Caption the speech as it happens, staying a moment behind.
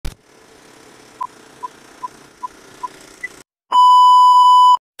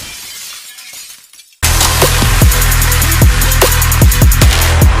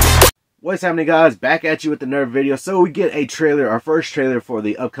What's happening, guys? Back at you with another video. So we get a trailer, our first trailer for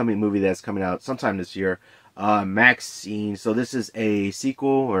the upcoming movie that's coming out sometime this year, MaXXXine. So this is a sequel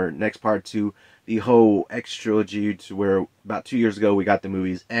or next part to the whole X trilogy, to where about 2 years ago we got the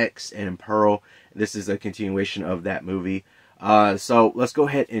movies X and Pearl. This is a continuation of that movie. So let's go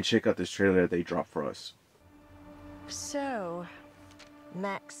ahead and check out this trailer that they dropped for us. So,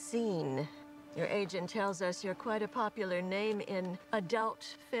 MaXXXine. Your agent tells us you're quite a popular name in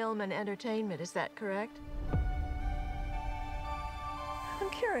adult film and entertainment. Is that correct? I'm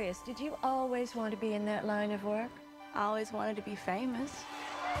curious, did you always want to be in that line of work? I always wanted to be famous.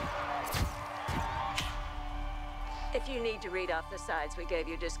 If you need to read off the sides we gave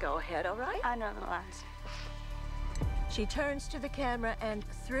you, just go ahead, all right? I know the lines. She turns to the camera and,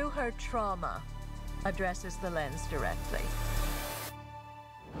 through her trauma, addresses the lens directly.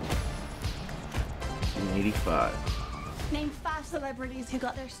 1985. Name 5 celebrities who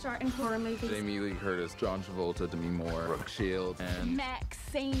got their start in horror movies. Jamie Lee Curtis, John Travolta, Demi Moore, Brooke Shields, and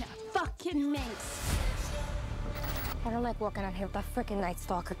MaXXXine fucking minx. I don't like walking out here with that freaking Night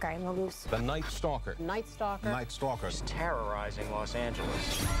Stalker guy on the loose. The Night Stalker. Night Stalker? Night Stalker. Is terrorizing Los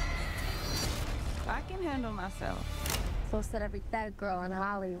Angeles. I can handle myself. So said every bad girl in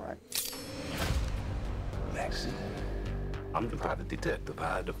Hollywood. MaXXXine, I'm the private detective.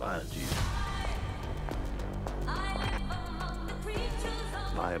 I had to find you.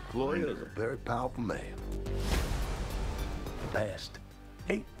 My employer is a very powerful man. The past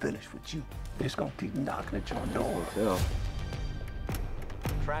ain't finished with you. It's gonna keep knocking at your door. Yeah.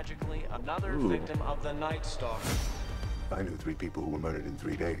 Tragically, another victim of the Night Stalker. If I knew 3 people who were murdered in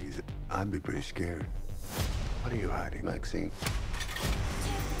 3 days, I'd be pretty scared. What are you hiding, MaXXXine?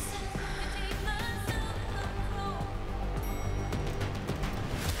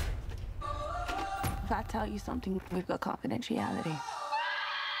 If I tell you something, we've got confidentiality.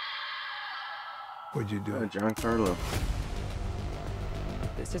 What'd you do? Giancarlo.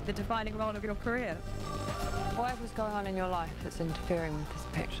 This is the defining role of your career. Whatever's going on in your life that's interfering with this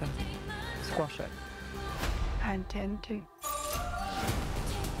picture, squash it. I intend to.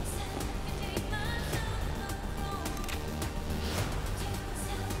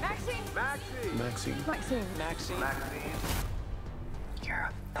 MaXXXine. MaXXXine. You're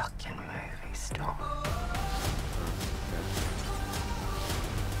a fucking movie star.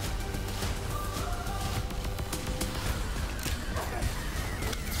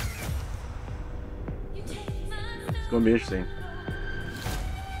 It's gonna be interesting.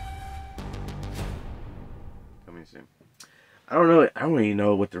 Coming soon. I don't know. I don't even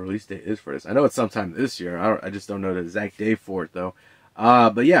know what the release date is for this. I know it's sometime this year. I just don't know the exact day for it though.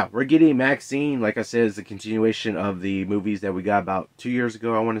 But yeah, we're getting MaXXXine. Like I said, it's a continuation of the movies that we got about 2 years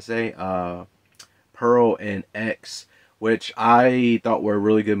ago. I want to say Pearl and X, which I thought were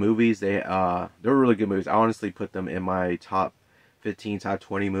really good movies. They were really good movies. I honestly put them in my top 15, top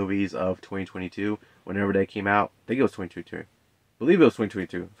 20 movies of 2022. Whenever they came out, I think it was 2022. I believe it was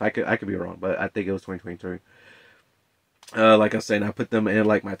 2022. If I could be wrong, but I think it was 2023. Like I said, I put them in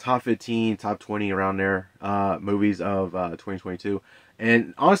like my top 15, top 20 around there movies of 2022.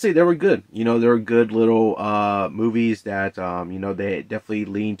 And honestly, they were good. You know, they were good little movies that, you know, they definitely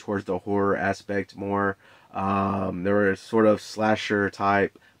lean towards the horror aspect more. There were sort of slasher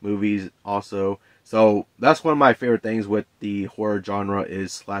type movies also. So that's one of my favorite things with the horror genre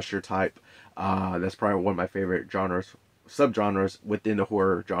is slasher type. That's probably one of my favorite genres, subgenres within the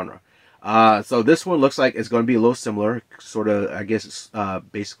horror genre. So this one looks like it's going to be a little similar, sort of, I guess,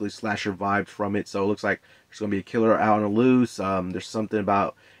 basically slasher vibes from it. So it looks like there's going to be a killer out on the loose. There's something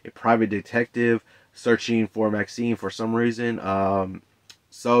about a private detective searching for MaXXXine for some reason.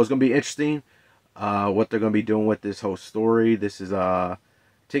 So it's going to be interesting what they're going to be doing with this whole story. This is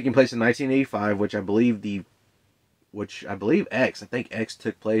taking place in 1985, which I believe X. I think X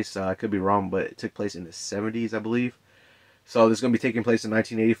took place. I could be wrong, but it took place in the 70s, I believe. So this is going to be taking place in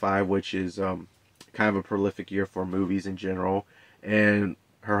 1985, which is kind of a prolific year for movies in general. And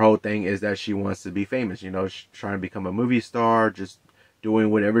her whole thing is that she wants to be famous. You know, she's trying to become a movie star, just doing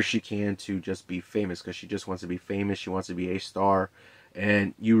whatever she can to just be famous, because she just wants to be famous. She wants to be a star.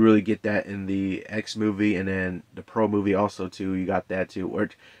 And you really get that in the X movie, and then the Pro movie also too. You got that too. Or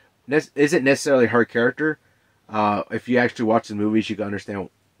isn't necessarily her character. If you actually watch the movies, you can understand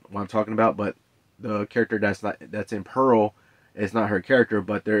what I'm talking about. But the character that's in Pearl is not her character,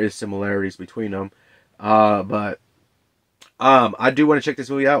 but there is similarities between them. I do want to check this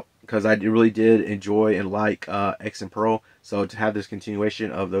movie out because I really did enjoy and like X and Pearl. So to have this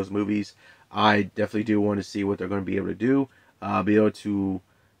continuation of those movies, I definitely do want to see what they're going to be able to do. Be able to,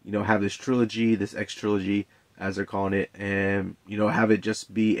 you know, have this trilogy, this X trilogy, as they're calling it, and you know, have it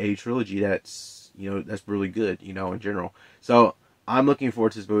just be a trilogy that's, you know, that's really good, you know, in general. So I'm looking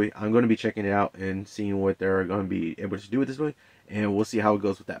forward to this movie. I'm going to be checking it out and seeing what they're going to be able to do with this movie, and we'll see how it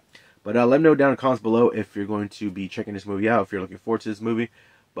goes with that. But let me know down in the comments below if you're going to be checking this movie out, if you're looking forward to this movie.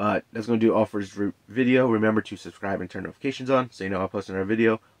 But that's going to do all for this video. Remember to subscribe and turn notifications on so you know I'll post another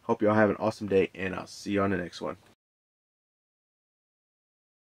video. Hope you all have an awesome day, and I'll see you on the next one.